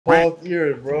Pork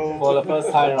ear, bro. For the first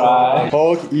time, right?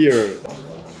 Pork ear.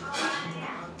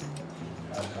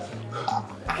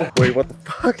 Wait, what the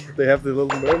fuck? They have the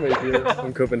Little Mermaid here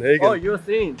from Copenhagen. Oh, you're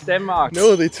seeing Denmark.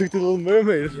 No, they took the Little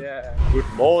Mermaid. Yeah. Good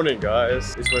morning,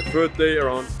 guys. It's my third day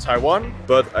around Taiwan,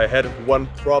 but I had one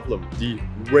problem. The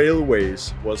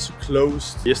railways was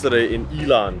closed yesterday in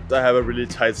Ilan. I have a really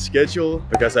tight schedule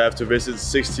because I have to visit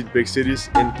 16 big cities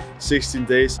in 16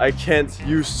 days. I can't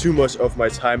use too much of my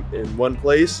time in one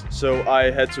place, so I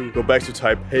had to go back to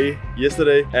Taipei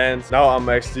yesterday, and now I'm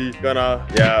actually gonna,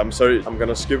 I'm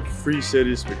gonna skip 3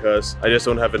 cities because I just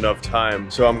don't have enough time.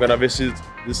 So I'm gonna visit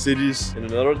the cities in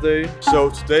another day. So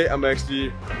today I'm gonna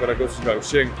go to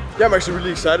Kaohsiung. Yeah, I'm actually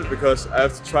really excited because I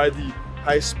have to try the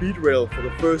high-speed rail for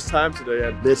the first time today,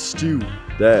 and let's do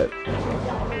that.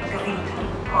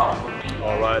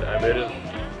 Alright, I made it.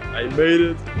 I made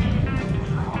it.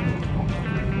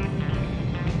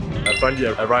 I finally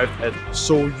arrived at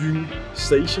Kaohsiung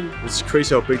station. It's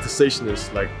crazy how big the station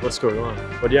is, like what's going on.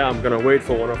 But yeah, I'm gonna wait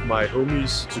for one of my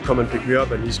homies to come and pick me up,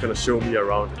 and he's gonna show me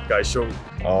around Kaohsiung.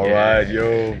 Alright,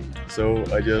 yo. So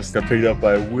I just got picked up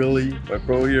by Willie, my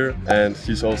bro here, and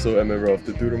he's also a member of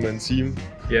the Duderman team.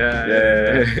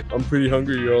 Yeah. I'm pretty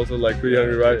hungry. You're also like pretty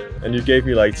hungry, right? And you gave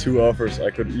me like 2 offers.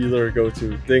 I could either go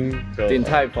to Din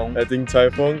Tai Fung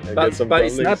and get some But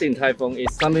it's not Din Tai Fung.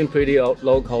 It's something pretty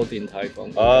local Din Tai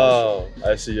Fung. Oh,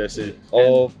 I see.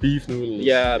 All beef noodles.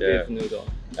 Yeah, beef noodle.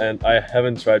 And I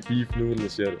haven't tried beef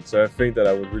noodles yet, so I think that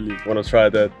I would really want to try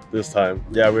that this time.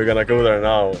 Yeah, we're gonna go there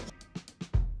now.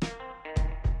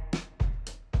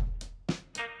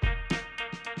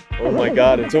 Oh my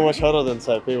god, it's so much hotter than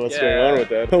Taipei. What's going on with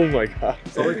that? Oh my god.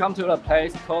 So we come to a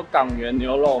place called Gangyuan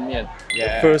Niu Rou Mian.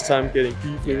 Yeah. First time getting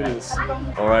beef noodles.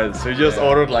 Alright, so you just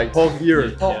ordered like pork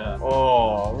ear. Yeah.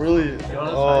 Oh, really?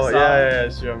 Oh, yeah,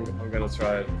 sure. I'm gonna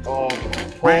try it. Oh,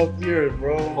 pork ear,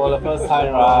 bro. For the first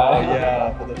time, right?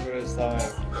 Yeah, for the first time.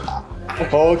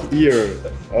 Pork ear.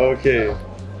 Okay.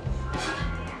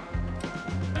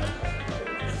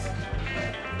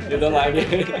 You don't like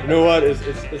it? You know what? It's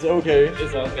okay.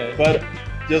 It's okay. But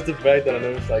just the fact that I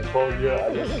know it's like pork ear,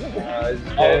 I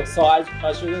just so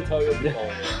I shouldn't tell you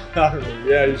before.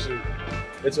 Yeah, you should.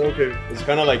 It's okay. It's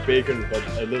kind of like bacon, but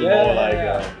a little more like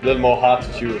a little more hard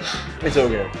to chew. It's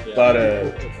okay. Yeah.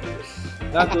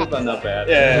 But not good, but not bad.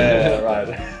 Yeah,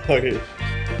 right. Okay.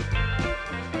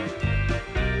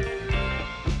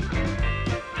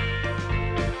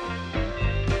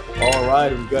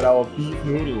 Alright, we got our beef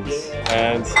noodles.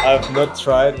 And I've not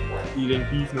tried eating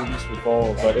beef noodles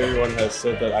before, but everyone has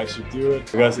said that I should do it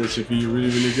because it should be really,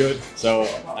 really good. So,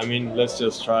 I mean, let's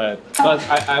just try it. But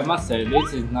I must say,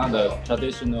 this is not a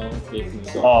traditional beef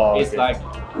noodle. Oh, it's like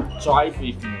dry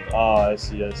beef noodle. Oh, I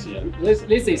see.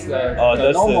 This is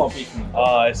the normal beef noodle.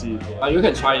 Oh, I see. You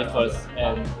can try it first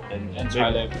and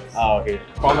try that first. Oh, okay.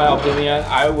 From my opinion,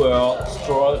 I will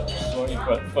store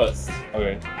it first.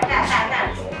 Okay.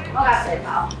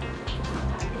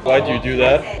 Why do you do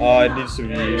that? Oh, it needs to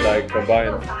be like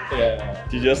combined. Yeah.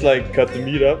 Do you just like cut the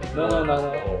meat up? No.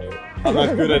 I'm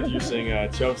not good at using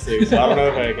chopsticks. I don't know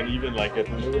if I can even like get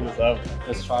the noodles up.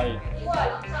 Let's try it.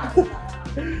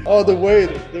 Oh, the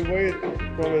weight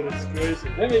from it is crazy.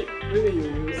 Maybe you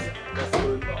use the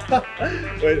spoon.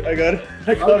 Wait, I got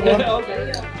one.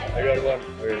 Okay. I got one.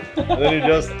 Okay. And then you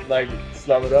just like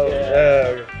slap it out.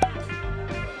 Yeah. Okay.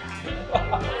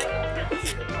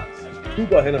 不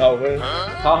管很好喝，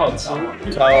超好吃，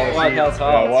超好吃，哇靠，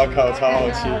超好吃，哇靠，超好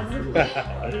吃。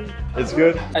It's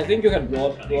good. I think you can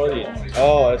roll it.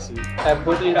 Oh, I see. And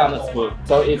put it on the spoon,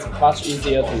 so it's much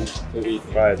easier to eat.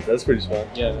 Right, that's pretty smart.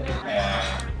 Yeah.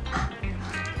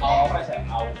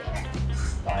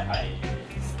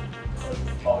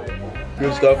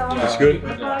 Good stuff. It's good.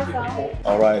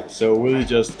 All right. So Willie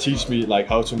just teach me like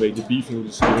how to make the beef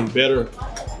noodles even better.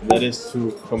 That is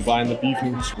to combine the beef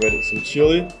noodles with some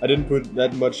chili. I didn't put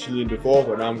that much chili in before,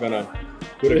 but now I'm gonna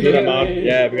put a good amount.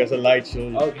 Yeah, because I like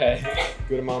chili. Okay.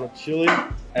 Good amount of chili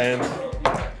and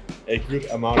a good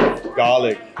amount of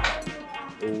garlic.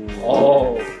 Ooh.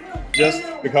 Oh. Just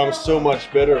becomes so much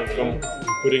better from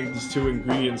putting these 2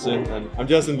 ingredients in, and I'm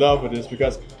just in love with this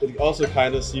because it also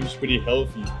kind of seems pretty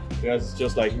healthy because it's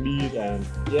just like meat and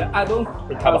I don't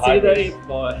consider it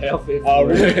for healthy food. Oh,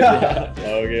 really? Yeah.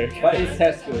 Okay. But it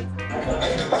tastes good.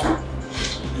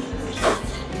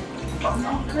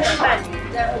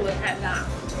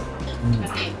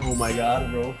 Oh my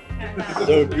god, bro.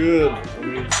 So good. I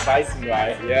mean, Spicy,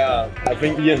 right? Yeah. I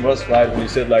think Ian was right when he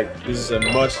said like this is a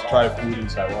must-try food in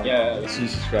Taiwan. Yeah.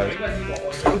 Jesus Christ.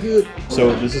 So good.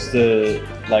 So this is the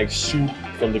like soup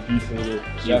from the beef noodle.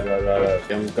 Yeah. Right.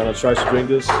 I'm gonna try to drink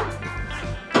this.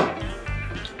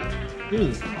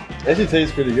 Actually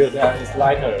tastes pretty good. Yeah, it's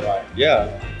lighter, right? Yeah.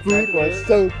 Food was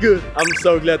so good. I'm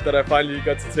so glad that I finally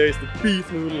got to taste the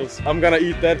beef noodles. I'm gonna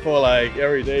eat that for like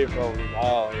every day probably.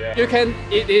 Oh yeah. You can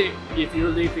eat it if you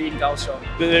live in Kaohsiung.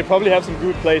 They probably have some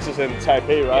good places in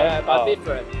Taipei, right? Yeah, but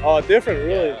different. Oh, different,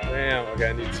 really? Yeah. Damn, okay,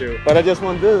 I need to. But I just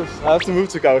want this. I have to move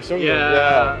to Kaohsiung.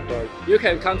 Yeah. But You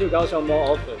can come to Kaohsiung more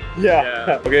often.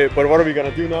 yeah. Okay, but what are we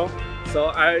gonna do now? So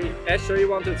I actually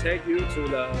want to take you to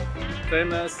the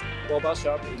famous boba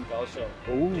shop in Kaohsiung.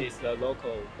 Ooh. It's the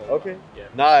local boba. Okay. Yeah.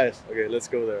 Nice. Okay, let's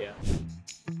go there. Yeah.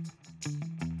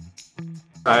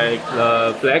 Like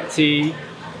the black tea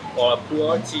or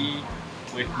pure tea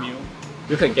with milk.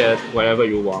 You can get whatever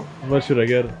you want. What should I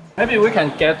get? Maybe we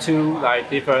can get two like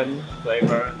different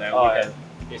flavor, then we can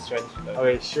exchange them.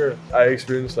 Okay, sure. I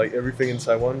experienced like everything in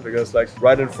Taiwan because like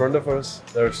right in front of us,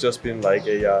 there's just been like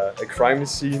a crime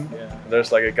scene. Yeah. And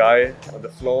there's like a guy on the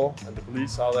floor and the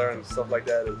police are there and stuff like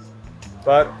that.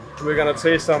 But we're gonna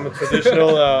taste some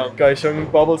traditional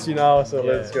Kaohsiung bubble tea now, so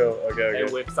Yeah. let's go. Okay.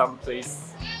 And with some please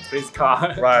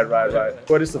card. Right.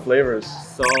 What is the flavors?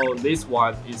 So this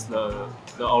one is the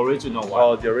original one.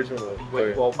 Oh, the original one.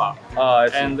 With boba. I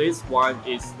see. And this one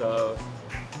is the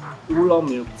oolong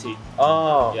milk tea.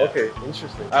 Oh, Yeah. okay,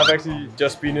 interesting. I've actually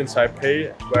just been in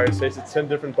Taipei where I tasted 10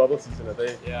 different bubble teas in a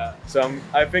day. Yeah. So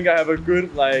I think I have a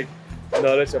good like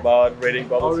knowledge about rating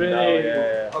bubble tea now. Really?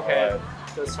 Yeah. Okay, Alright,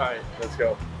 let's try it. let's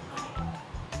go.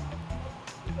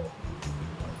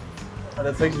 And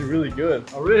that's actually really good.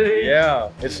 Oh, really? Yeah,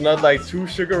 it's not like too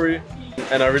sugary,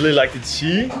 and I really like the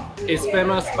tea. It's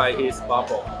famous by his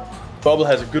bubble. Bubble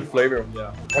has a good flavor.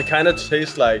 Yeah. I kind of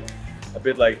taste like a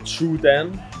bit like True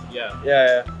Dan. Yeah.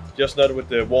 Yeah, just not with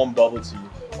the warm bubble tea.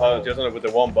 Just not with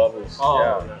the warm bubbles. Oh,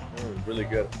 yeah. Really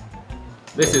good.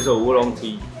 This is a oolong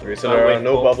tea. Okay, so there are with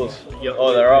no both- bubbles. Yeah,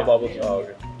 Oh, there are yeah. bubbles. Oh,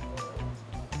 okay.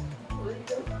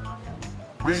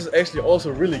 This is actually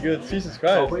also really good. Jesus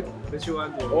Oh, Christ. which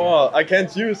one do you Oh, I can't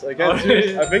choose. I can't Oh, choose.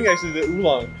 really? I think actually the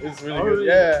oolong is really Oh, good. really?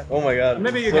 Yeah. Oh my god.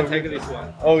 Maybe you So can take good. this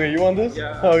one. Okay, you want this?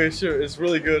 Yeah. Okay, sure. It's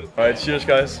really good. Alright, cheers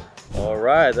guys.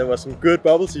 Alright, that was some good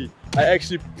bubble tea. I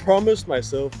actually promised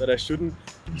myself that I shouldn't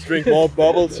drink more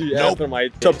bubble tea after my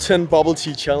top 10 bubble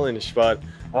tea challenge, but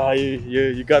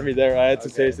you got me there. I had to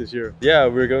taste it here. Yeah,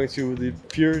 we're going to the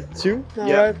Pier 2,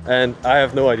 Yeah. right? And I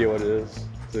have no idea what it is.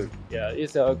 So, Yeah,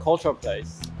 it's a cultural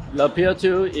place. The Pier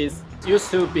 2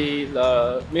 used to be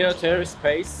the military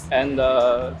space and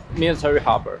the military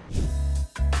harbor.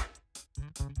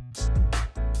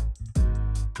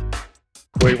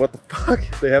 wait, what the fuck?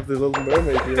 They have the Little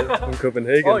Mermaid here from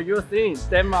Copenhagen. Oh, you think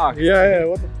Denmark? Yeah,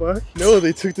 what the fuck? No,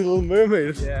 they took the Little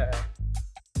Mermaid. Yeah.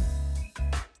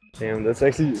 Damn, that's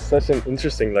actually such an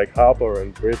interesting like harbor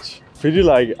and bridge. Pretty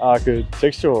like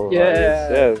architectural.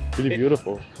 Yeah. Yeah, really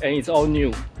beautiful. And it's all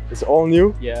new. It's all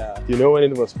new. Yeah. Do you know when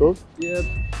it was built? Yeah,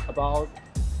 about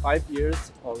 5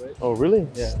 years already. Oh, really?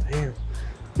 Yeah. Damn.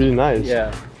 Really nice.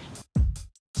 Yeah.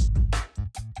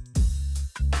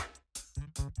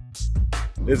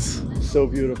 It's so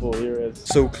beautiful here. It's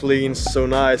so clean, so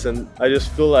nice, and I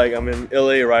just feel like I'm in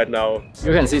LA right now.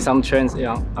 You can see some trains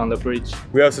on the bridge.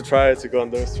 We have to try to go on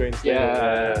those trains.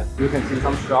 Yeah. You can see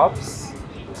some shops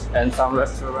and some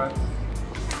restaurants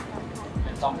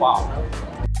and some bars.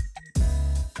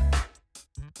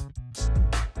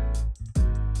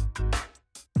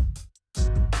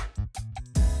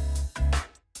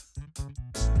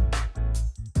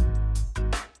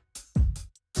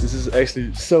 This is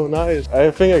actually so nice. I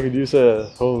think I could use a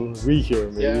whole week here,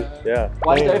 maybe. Yeah.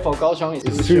 One Damn. day for Kaohsiung is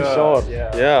It's too short.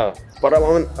 Yeah. But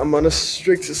I'm on a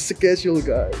strict schedule,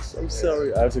 guys. I'm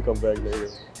sorry. I have to come back later.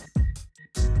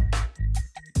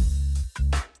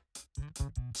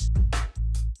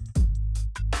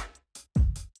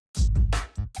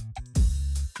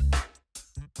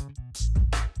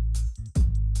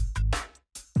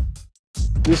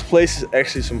 This place is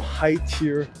actually some high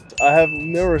tier. I have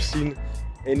never seen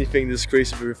anything this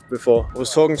crazy before. I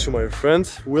was talking to my friend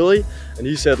Willie, and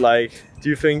he said like, do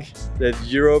you think that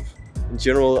Europe in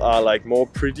general are like more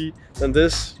pretty than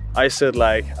this? I said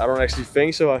like, I don't actually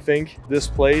think so. I think this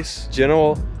place in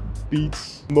general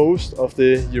beats most of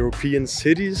the European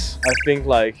cities. I think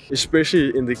like,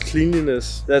 especially in the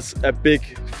cleanliness, that's a big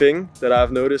thing that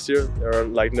I've noticed here. There are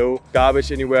like no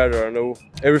garbage anywhere. There are no,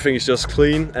 everything is just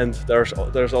clean, and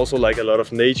there's also like a lot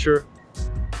of nature.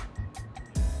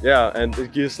 Yeah, and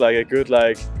it gives like a good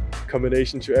like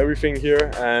combination to everything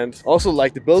here, and also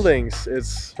like the buildings,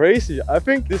 it's crazy. I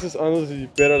think this is honestly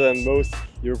better than most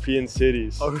European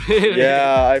cities. Oh really?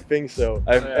 Yeah, I think so.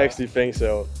 I Yeah. actually think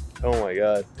so. Oh my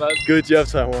god. But Good job,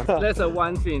 Taiwan. that's the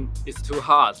one thing. It's too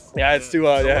hot. Yeah, it's too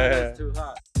hot. The Yeah, weather yeah. is too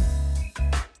hot.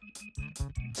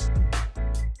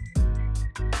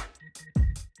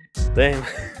 Damn.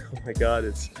 Oh my god,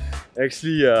 it's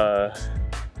actually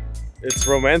it's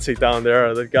romantic down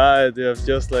there. The guy, they have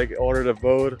just like ordered a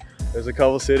boat. There's a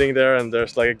couple sitting there and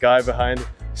there's like a guy behind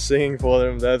singing for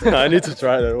them. That I need to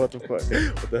try that. What the fuck?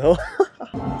 What the hell?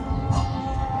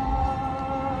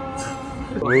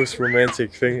 Most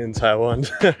romantic thing in Taiwan.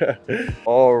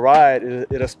 All right,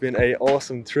 it has been an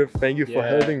awesome trip. Thank you for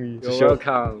helping me. You're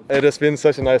welcome. It has been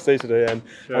such a nice day today, and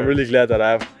I'm really glad that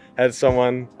I've had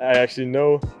someone I actually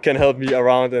know can help me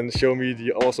around and show me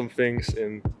the awesome things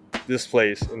in this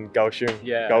place in Kaohsiung.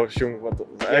 Yeah. Kaohsiung. What the,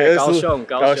 Kaohsiung.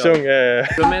 Kaohsiung. Yeah.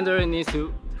 The Mandarin needs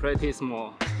to practice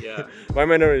more. Yeah. My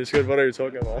Mandarin is good. What are you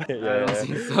talking about? I don't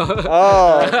think so.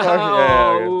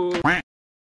 Oh, fuck yeah.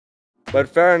 But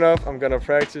fair enough, I'm gonna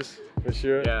practice for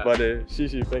sure. Yeah. But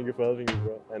Shishi, thank you for helping me,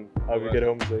 bro. And I will get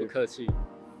home safe.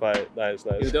 Bye. Nice.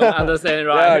 You don't understand,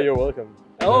 right? Yeah, you're welcome.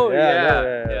 Oh,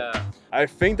 yeah. I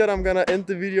think that I'm gonna end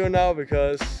the video now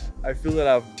because I feel that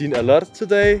I've seen a lot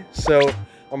today. So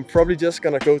I'm probably just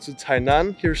gonna go to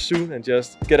Tainan here soon and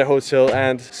just get a hotel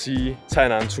and see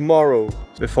Tainan tomorrow.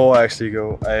 Before I actually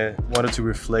go, I wanted to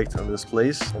reflect on this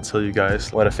place and tell you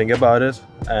guys what I think about it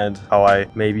and how I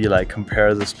maybe like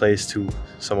compare this place to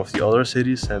some of the other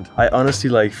cities. And I honestly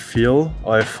like feel,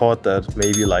 or I thought that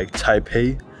maybe like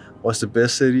Taipei was the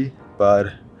best city,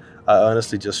 but I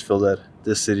honestly just feel that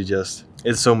this city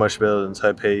it's so much better than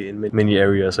Taipei in many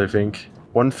areas, I think.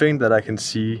 One thing that I can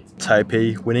see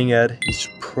Taipei winning at is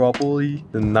probably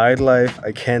the nightlife.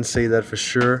 I can't say that for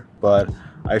sure, but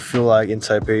I feel like in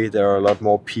Taipei there are a lot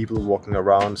more people walking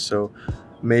around, so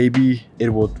maybe it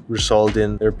would result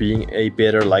in there being a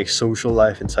better like social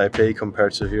life in Taipei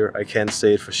compared to here. I can't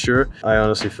say it for sure. I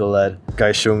honestly feel that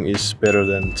Kaohsiung is better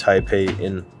than Taipei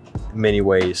in many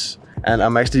ways. And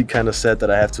I'm actually kind of sad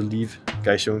that I have to leave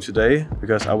Kaohsiung today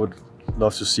because I would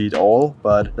love to see it all,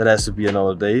 but that has to be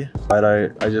another day. But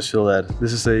I just feel that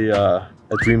this is a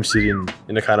dream city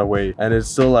in a kind of way, and it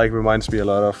still like reminds me a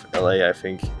lot of LA, I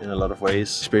think, in a lot of ways,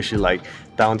 especially like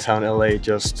downtown LA,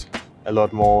 just a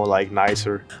lot more like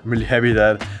nicer. I'm really happy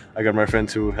that I got my friend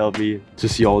to help me to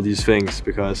see all these things,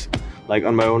 because like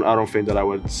on my own I don't think that I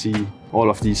would see all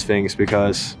of these things,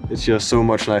 because it's just so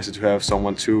much nicer to have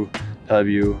someone to help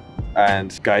you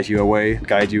and guide you away,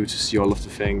 guide you to see all of the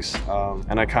things.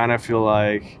 And I kind of feel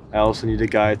like I also need a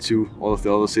guide to all of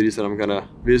the other cities that I'm gonna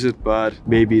visit, but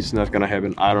maybe it's not gonna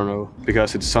happen, I don't know,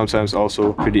 because it's sometimes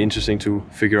also pretty interesting to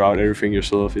figure out everything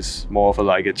yourself. It's more of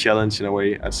like a challenge in a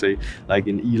way, I'd say, like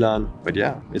in Ilan. But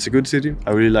yeah, it's a good city,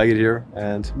 I really like it here,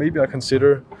 and maybe I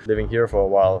consider living here for a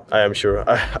while. I am sure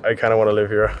I kind of want to live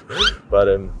here. But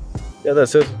yeah,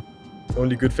 that's it.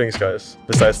 Only good things, guys,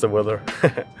 besides the weather.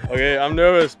 Okay, I'm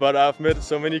nervous, but I've met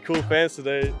so many cool fans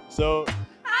today. So,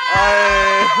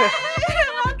 hi!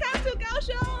 Welcome to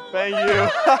Kaohsiung! Thank you!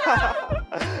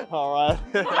 All right.